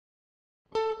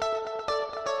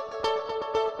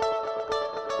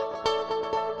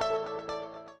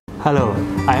Hello,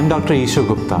 I am Dr. Ishu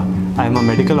Gupta. I am a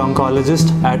medical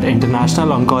oncologist at International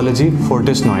Oncology,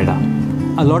 Fortis, Noida.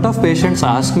 A lot of patients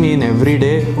ask me in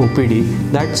everyday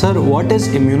OPD that, sir, what is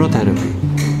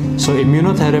immunotherapy? So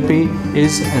immunotherapy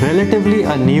is relatively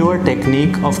a newer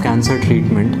technique of cancer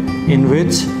treatment in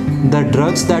which the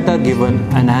drugs that are given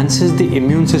enhances the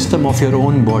immune system of your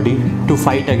own body to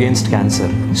fight against cancer.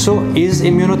 So is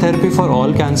immunotherapy for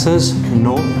all cancers?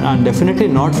 No, and definitely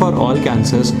not for all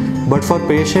cancers. But for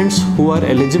patients who are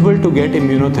eligible to get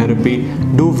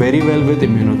immunotherapy, do very well with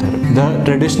immunotherapy. The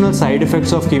traditional side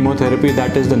effects of chemotherapy,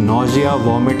 that is the nausea,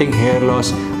 vomiting, hair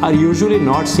loss, are usually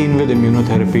not seen with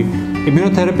immunotherapy.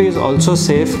 Immunotherapy is also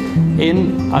safe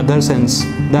in other sense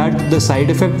that the side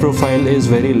effect profile is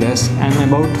very less and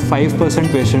about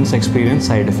 5% patients experience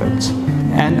side effects.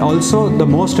 And also the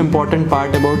most important part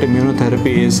about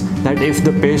immunotherapy is that if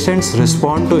the patients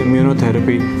respond to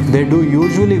immunotherapy, they do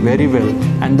usually very well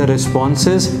and the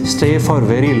responses stay for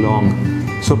very long.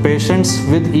 So patients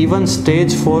with even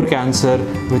stage 4 cancer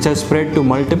which has spread to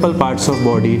multiple parts of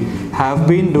body have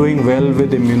been doing well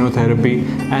with immunotherapy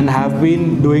and have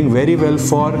been doing very well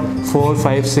for 4,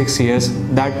 5, 6 years,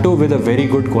 that too with a very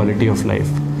good quality of life.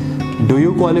 Do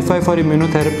you qualify for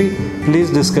immunotherapy?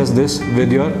 Please discuss this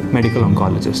with your medical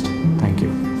oncologist. Thank you.